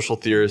lot of social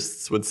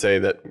theorists would say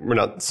that we're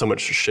not so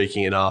much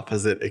shaking it off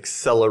as it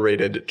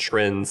accelerated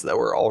trends that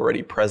were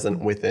already present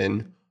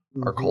within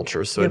our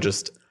culture. So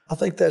I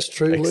think that's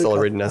true.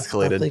 Accelerated and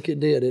escalated. I think it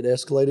did. It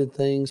escalated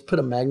things, put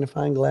a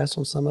magnifying glass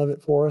on some of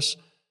it for us.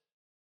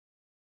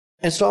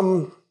 And so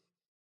I'm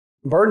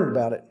burdened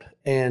about it.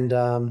 And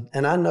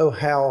I know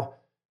how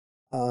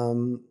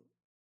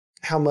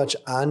much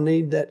I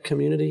need that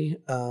community,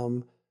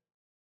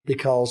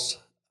 because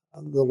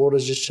the Lord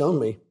has just shown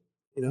me,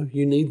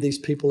 you need these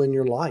people in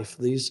your life,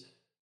 these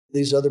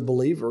other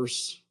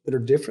believers that are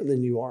different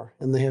than you are,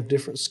 and they have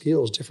different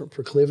skills, different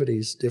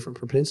proclivities, different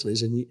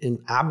propensities, and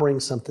I bring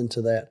something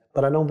to that,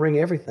 but I don't bring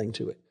everything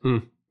to it.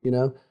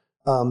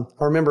 I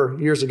remember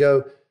years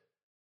ago,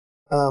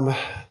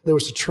 there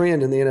was a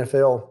trend in the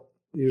NFL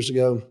years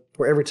ago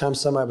where every time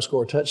somebody would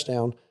score a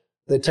touchdown,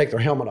 they'd take their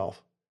helmet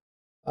off.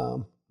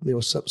 It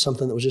was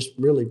something that was just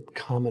really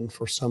common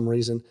for some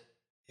reason.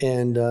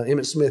 And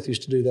Emmitt Smith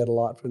used to do that a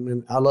lot.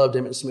 And I loved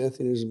Emmitt Smith.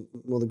 He was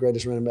one of the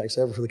greatest running backs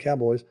ever for the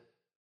Cowboys.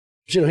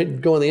 But,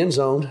 he'd go in the end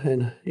zone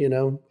and,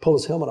 pull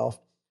his helmet off.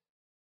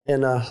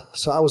 And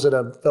so I was at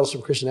a Fellowship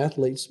of Christian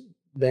Athletes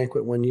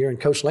banquet one year, and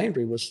Coach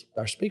Landry was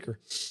our speaker.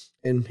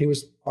 And he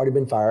was already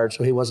been fired,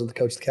 so he wasn't the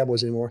coach of the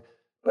Cowboys anymore.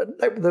 But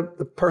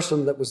the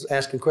person that was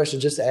asking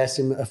questions just asked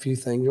him a few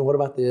things. What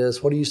about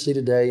this? What do you see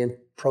today in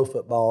pro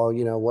football?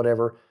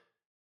 Whatever.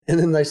 And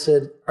then they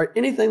said,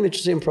 anything that you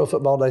see in pro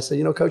football, they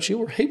said, Coach, he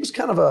was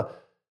kind of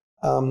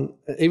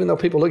even though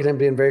people look at him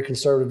being very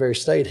conservative, very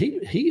staid,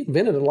 he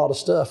invented a lot of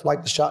stuff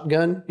like the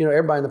shotgun.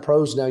 Everybody in the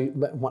pros now,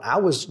 when I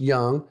was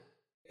young,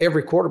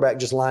 every quarterback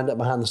just lined up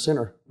behind the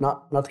center,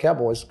 not the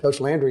Cowboys. Coach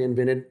Landry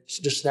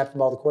just snapped the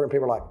ball to the quarter, and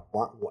people are like,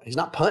 why? He's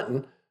not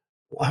punting.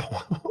 Why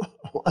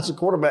is the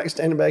quarterback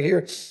standing back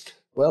here?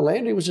 Well,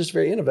 Landry was just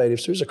very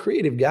innovative, so he was a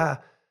creative guy.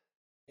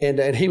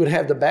 And he would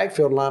have the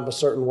backfield line up a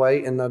certain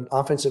way, and the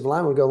offensive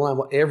line would go line.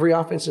 Well, every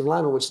offensive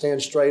lineman would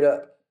stand straight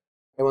up.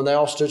 And when they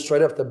all stood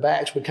straight up, the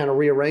backs would kind of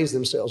rearrange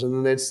themselves.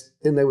 And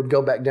then they would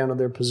go back down to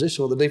their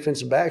position. Well, the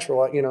defensive backs were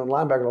like,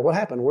 linebacker, like, what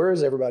happened? Where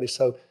is everybody?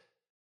 So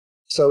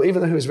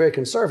even though he was very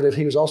conservative,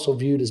 he was also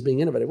viewed as being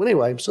innovative. Well,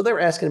 anyway, so they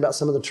were asking about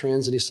some of the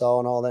trends that he saw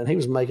and all that. And he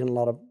was having a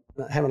lot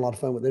of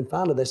fun with it. Then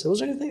finally they said, was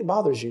there anything that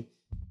bothers you?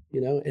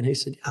 And he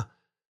said, yeah,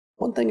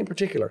 one thing in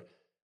particular.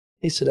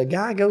 He said, a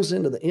guy goes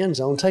into the end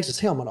zone, takes his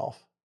helmet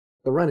off,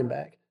 the running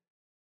back,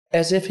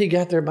 as if he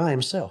got there by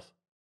himself.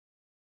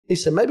 He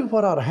said, maybe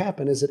what ought to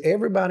happen is that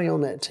everybody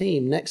on that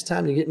team, next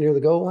time you get near the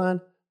goal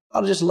line,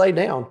 ought to just lay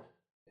down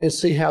and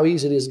see how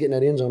easy it is getting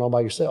that end zone all by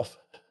yourself.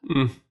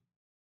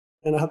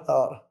 And I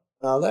thought,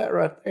 now that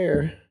right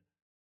there,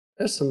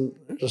 there's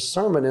a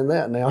sermon in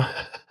that now.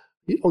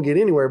 You don't get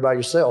anywhere by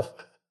yourself.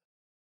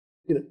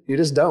 You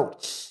just don't.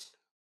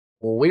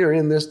 Well, we are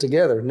in this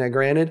together. Now,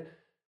 granted,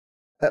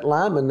 that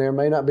lineman there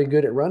may not be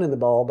good at running the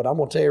ball, but I'm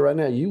going to tell you right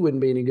now, you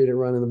wouldn't be any good at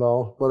running the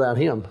ball without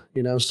him,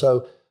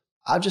 So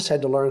I just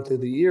had to learn through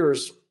the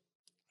years,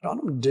 I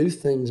don't do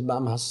things by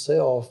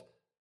myself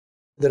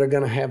that are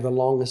going to have the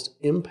longest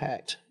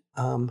impact.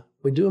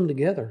 We do them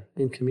together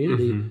in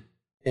community.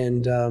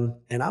 And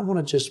I want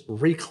to just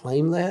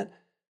reclaim that,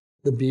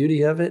 the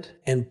beauty of it,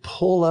 and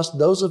pull us,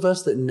 those of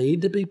us that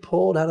need to be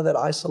pulled out of that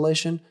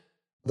isolation,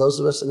 those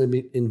of us that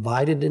need to be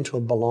invited into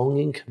a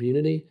belonging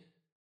community,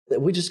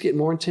 that we just get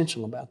more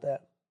intentional about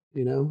that,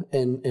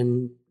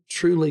 and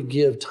truly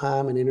give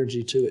time and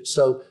energy to it.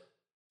 So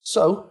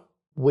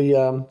we,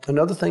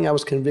 another thing I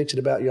was convicted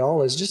about,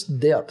 y'all, is just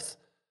depth.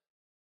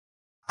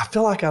 I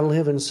feel like I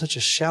live in such a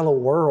shallow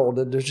world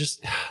that there's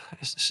just,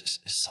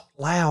 it's so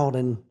loud.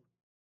 And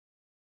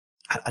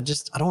I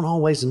don't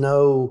always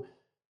know,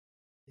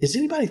 is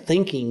anybody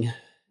thinking?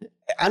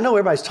 I know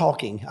everybody's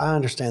talking. I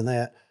understand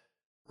that.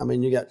 I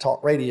mean, you got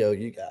talk radio,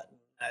 you got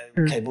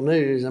cable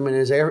news. I mean,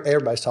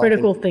 everybody's talking.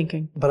 Critical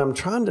thinking. But I'm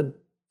trying to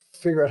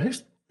figure out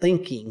who's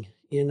thinking,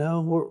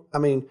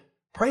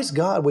 praise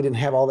God we didn't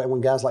have all that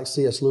when guys like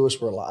C.S.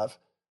 Lewis were alive,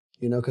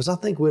 because I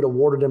think we'd have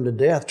warded them to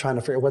death trying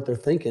to figure out what they're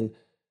thinking.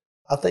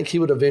 I think he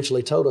would have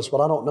eventually told us,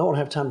 well, I don't know. I don't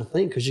have time to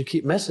think because you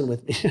keep messing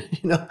with me.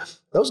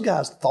 Those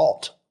guys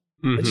thought.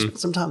 They spent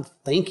some time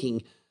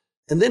thinking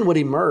and then would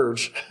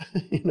emerge,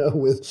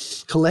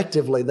 with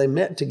collectively. They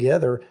met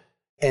together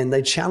and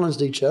they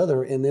challenged each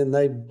other and then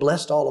they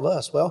blessed all of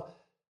us. Well,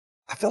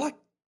 I feel like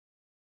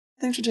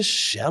things are just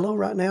shallow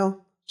right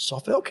now. So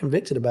I felt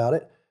convicted about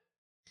it.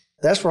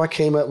 That's where I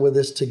came up with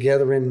this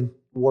together in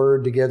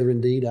word, together in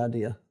deed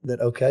idea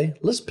that, okay,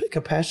 let's pick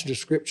a passage of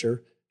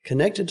scripture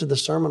connected to the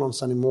sermon on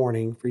Sunday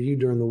morning for you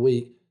during the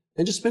week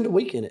and just spend a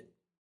week in it.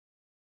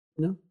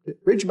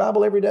 Read your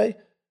Bible every day,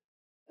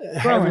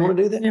 however you want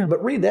to do that,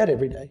 but read that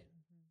every day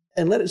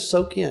and let it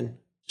soak in.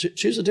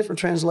 Choose a different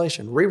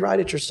translation, rewrite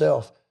it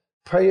yourself,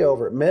 pray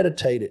over it,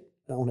 meditate it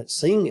on it,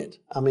 sing it.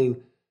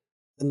 And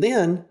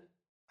then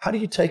how do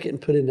you take it and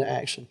put it into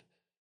action?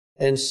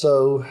 And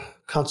so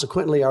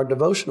consequently, our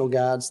devotional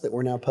guides that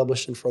we're now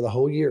publishing for the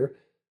whole year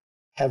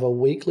have a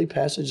weekly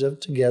passage of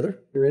together.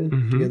 You're in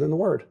together in the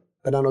Word.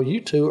 And I know you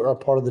two are a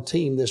part of the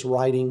team that's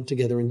writing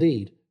together in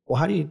deed. Well,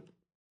 how do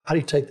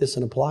you take this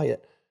and apply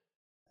it?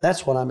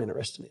 That's what I'm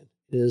interested in,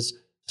 is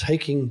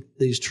taking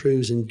these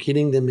truths and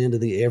getting them into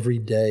the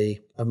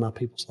everyday of my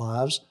people's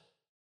lives.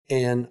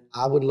 And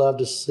I would love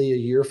to see a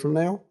year from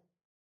now,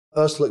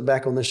 us look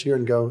back on this year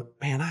and go,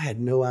 man, I had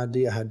no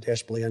idea how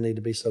desperately I need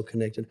to be so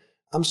connected.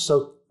 I'm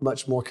so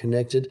much more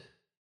connected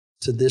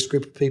to this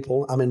group of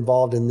people. I'm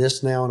involved in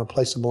this now in a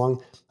place of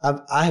belonging.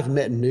 I have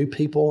met new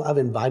people. I've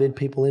invited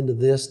people into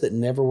this that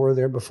never were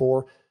there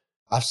before.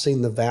 I've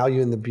seen the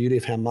value and the beauty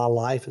of how my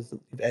life is.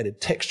 You've added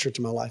texture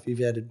to my life.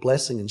 You've added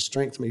blessing and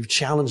strength to me. You've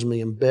challenged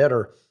me and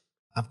better.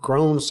 I've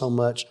grown so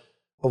much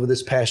over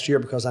this past year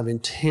because I've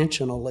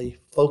intentionally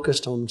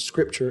focused on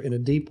Scripture in a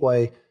deep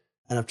way,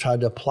 and I've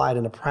tried to apply it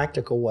in a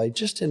practical way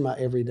just in my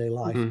everyday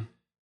life.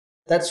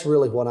 That's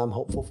really what I'm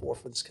hopeful for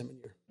this coming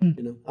year. I'm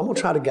going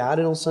to try to guide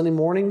it on Sunday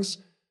mornings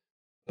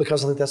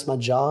because I think that's my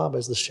job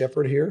as the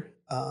shepherd here.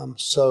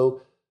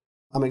 So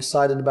I'm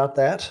excited about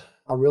that.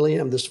 I really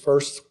am. This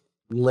first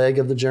leg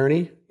of the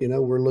journey,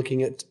 we're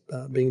looking at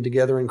being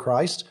together in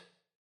Christ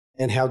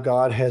and how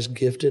God has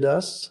gifted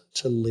us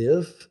to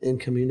live in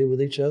community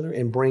with each other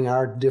and bring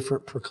our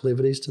different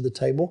proclivities to the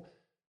table.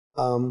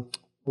 For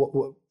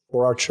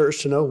our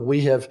church to know,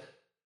 we have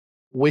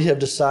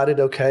decided,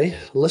 okay,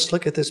 let's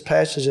look at this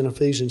passage in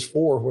Ephesians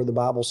 4 where the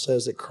Bible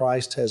says that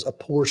Christ has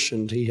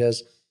apportioned, he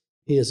has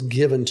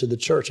given to the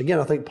church. Again,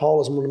 I think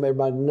Paul is wanting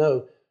everybody to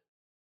know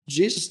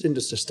Jesus didn't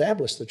just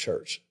establish the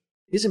church.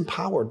 He's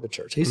empowered the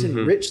church. He's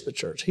enriched the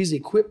church. He's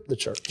equipped the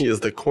church. He is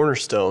the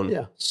cornerstone.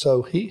 Yeah.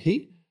 So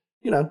he's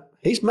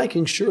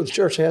making sure the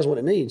church has what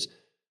it needs.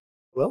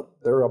 Well,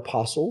 there are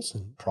apostles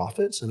and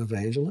prophets and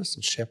evangelists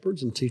and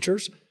shepherds and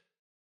teachers.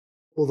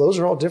 Well, those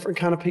are all different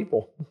kind of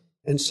people.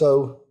 And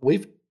so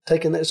we've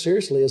taken that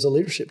seriously as a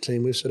leadership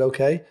team. We've said,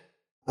 okay,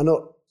 I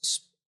know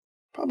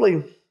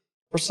probably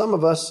for some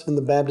of us in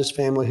the Baptist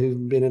family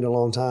who've been in it a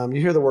long time,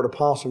 you hear the word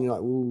apostle and you're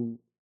like, ooh,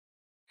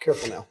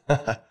 careful now.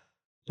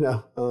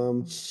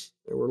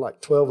 There were like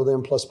 12 of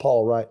them plus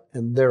Paul, right?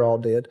 And they're all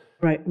dead.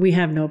 Right. We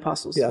have no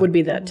apostles, would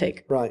be that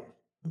take. Right.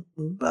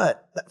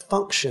 But that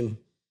function,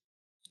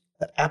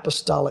 that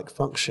apostolic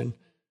function,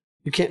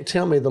 you can't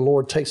tell me the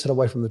Lord takes it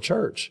away from the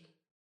church.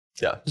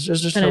 Yeah.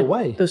 There's just no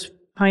way. Those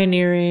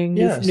pioneering,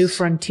 new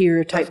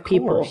frontier type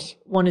people.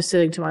 One is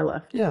sitting to my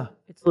left. Yeah.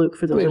 It's Luke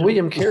for those.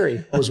 William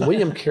Carey. Was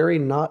William Carey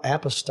not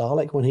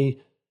apostolic when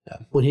he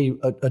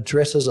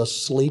addresses a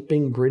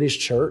sleeping British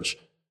church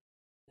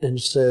and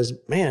says,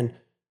 man,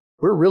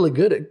 we're really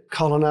good at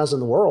colonizing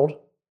the world,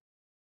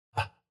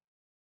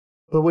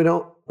 but we're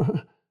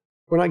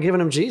not giving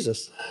them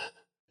Jesus.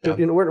 Yeah.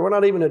 We're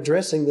not even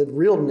addressing the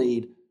real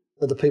need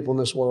of the people in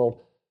this world.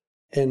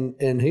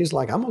 And he's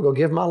like, I'm going to go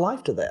give my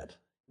life to that.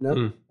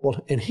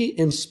 Well, and he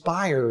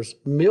inspires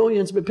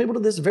millions of people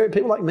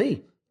people like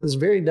me this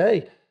very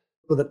day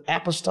with an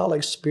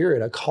apostolic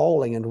spirit, a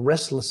calling and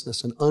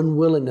restlessness and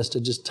unwillingness to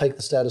just take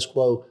the status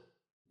quo.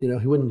 He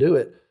wouldn't do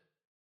it.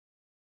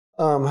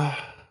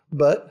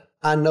 But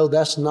I know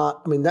that's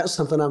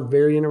something I'm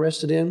very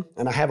interested in,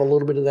 and I have a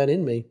little bit of that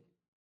in me.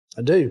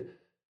 I do.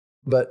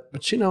 But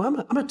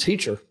I'm a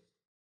teacher.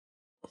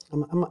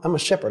 I'm a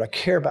shepherd. I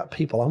care about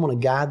people. I want to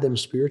guide them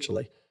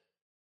spiritually.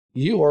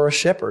 You are a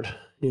shepherd,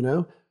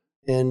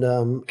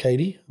 And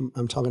Katie,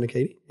 I'm talking to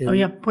Katie.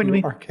 Point to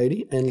me.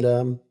 Katie.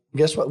 And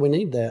guess what? We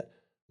need that.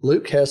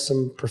 Luke has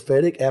some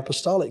prophetic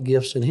apostolic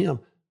gifts in him.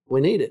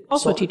 We need it.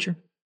 Also a teacher.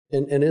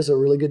 And is a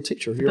really good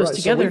teacher. You're Goes right.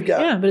 together.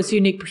 So but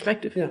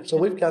Yeah. So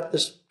we've got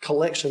this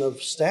collection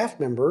of staff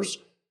members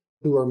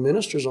who are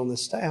ministers on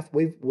this staff,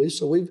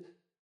 we've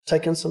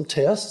taken some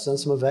tests and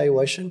some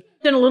evaluation.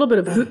 Then a little bit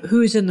of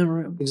who's in the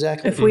room.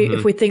 Exactly. If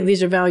we think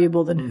these are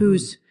valuable, then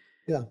who's.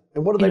 Yeah.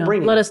 And what are they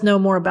bringing? Let us know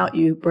more about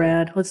you,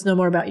 Brad. Let's know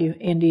more about you,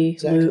 Andy,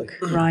 Luke,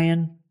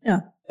 Ryan.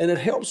 Yeah. And it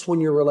helps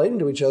when you're relating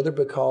to each other,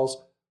 because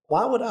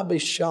why would I be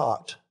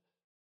shocked?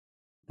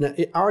 Now,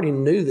 I already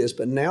knew this,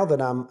 but now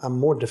that I'm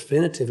more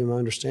definitive in my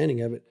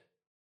understanding of it,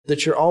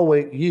 that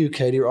you,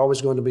 Katie, are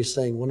always going to be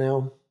saying, well,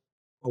 now,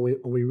 are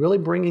we really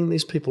bringing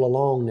these people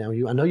along now?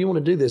 I know you want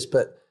to do this,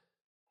 but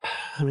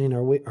I mean,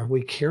 are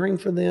we caring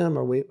for them?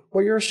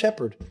 Well, you're a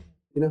shepherd.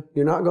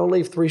 You're not going to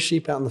leave 3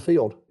 sheep out in the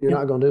field. You're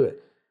not going to do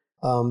it.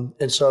 And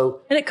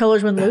it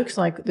colors when Luke's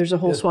like, there's a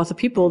whole swath of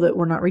people that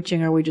we're not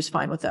reaching. Are we just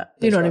fine with that?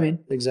 You know what I mean?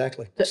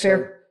 Exactly. Is that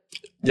fair?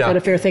 Yeah. Is that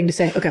a fair thing to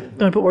say? Okay. Don't want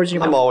to put words in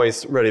your mouth. I'm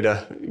always ready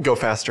to go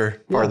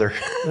faster, farther.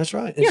 That's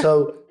right. And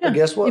so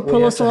guess what? You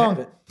pull us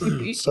along.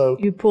 So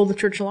you pull the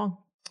church along.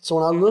 So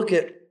when I look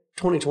at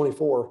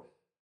 2024,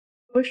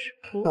 push,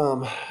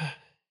 pull.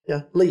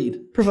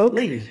 Lead. Provoke.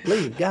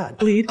 Lead,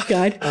 guide. Lead,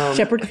 guide,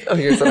 shepherd. Oh,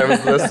 you said I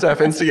was the staff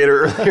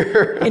instigator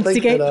earlier.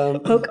 Instigate,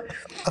 poke.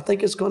 I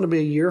think it's going to be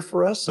a year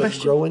for us of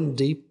growing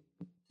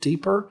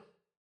deeper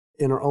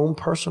in our own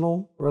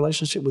personal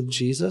relationship with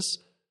Jesus,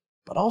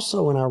 but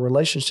also in our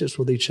relationships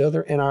with each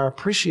other and our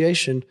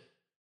appreciation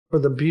for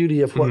the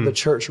beauty of what the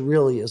church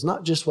really is,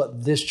 not just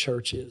what this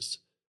church is.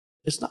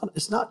 It's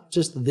not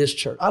just this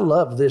church. I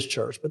love this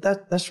church, but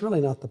that's really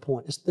not the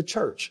point. It's the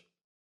church.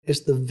 It's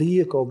the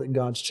vehicle that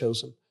God's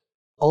chosen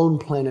on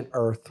planet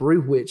Earth through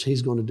which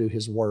He's going to do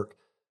His work.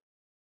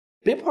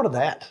 Be a part of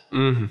that.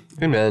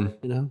 Mm-hmm. Amen.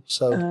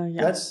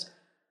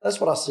 That's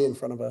what I see in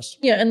front of us.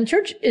 Yeah, and the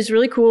church is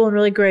really cool and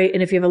really great.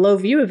 And if you have a low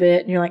view of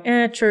it and you're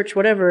like, church,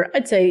 whatever,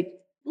 I'd say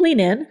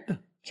lean in,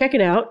 check it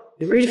out,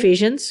 read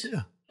Ephesians,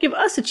 give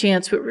us a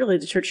chance, but really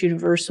the church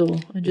universal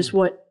and just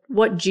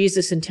what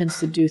Jesus intends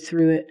to do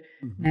through it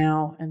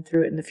now and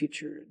through it in the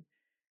future.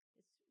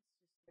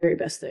 Very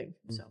best thing.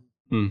 So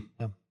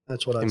yeah,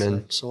 that's what I'd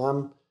say. So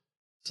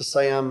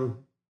I'm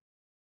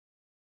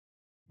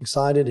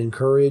excited,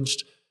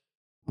 encouraged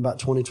about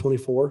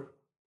 2024.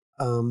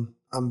 I'm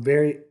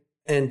very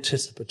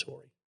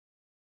anticipatory.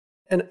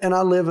 And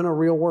I live in a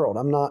real world.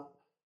 I'm not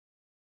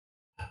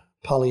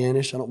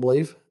Pollyannish, I don't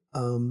believe.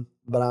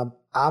 But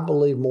I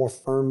believe more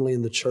firmly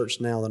in the church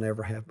now than I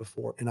ever have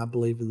before. And I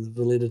believe in the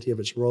validity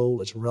of its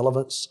role, its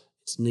relevance,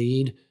 its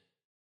need,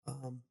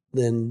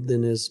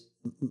 than is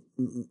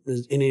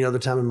any other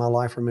time in my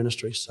life or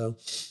ministry. So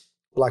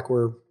like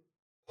we're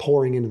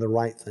pouring into the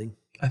right thing.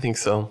 I think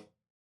so.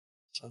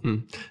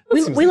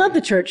 We love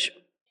the church.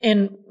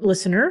 And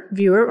listener,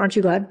 viewer, aren't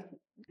you glad?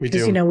 We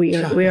do.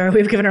 Because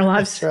we've given our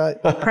lives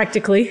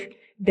practically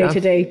day to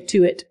day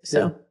to it.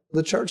 So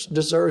the church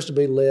deserves to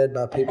be led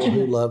by people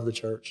who love the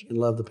church and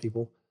love the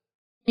people.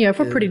 Yeah, if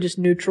we're pretty just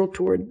neutral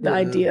toward the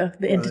idea,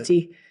 the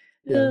entity.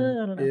 I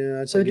don't know.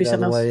 Yeah, I'd say get out of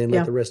the way and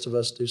let the rest of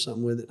us do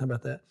something with it. How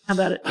about that? How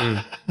about it?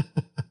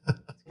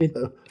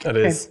 That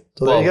is.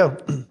 So there you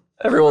go.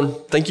 Everyone,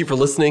 thank you for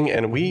listening,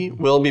 and we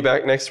will be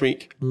back next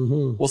week.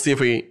 We'll see if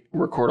we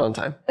record on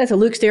time. That's a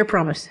Luke Stair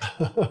promise.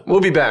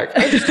 We'll be back.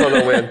 I just don't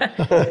know when.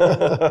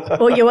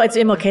 Well, it's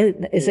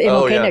MLK. It's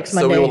MLK next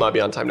Monday. So we will not be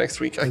on time next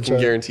week. I can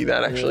guarantee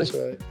that, actually. That's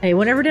right. Hey,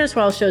 whenever Dennis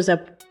Wiles shows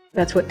up,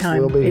 that's what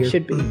time it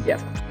should be.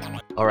 Yeah.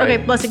 All right.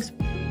 Okay, blessings.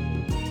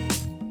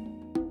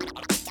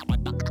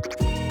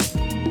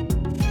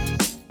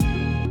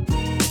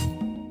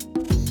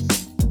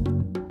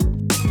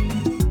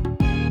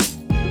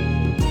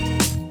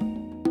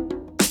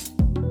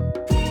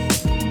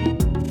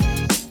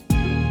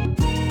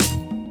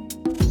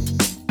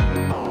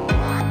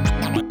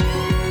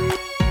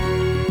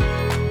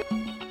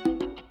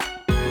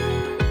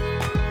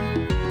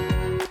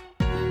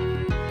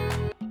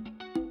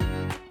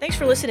 Thanks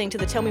for listening to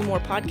the Tell Me More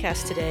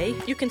podcast today.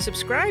 You can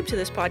subscribe to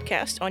this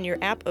podcast on your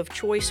app of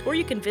choice, or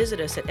you can visit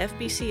us at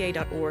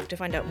fbca.org to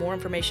find out more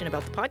information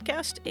about the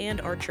podcast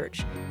and our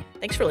church.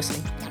 Thanks for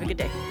listening. Have a good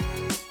day.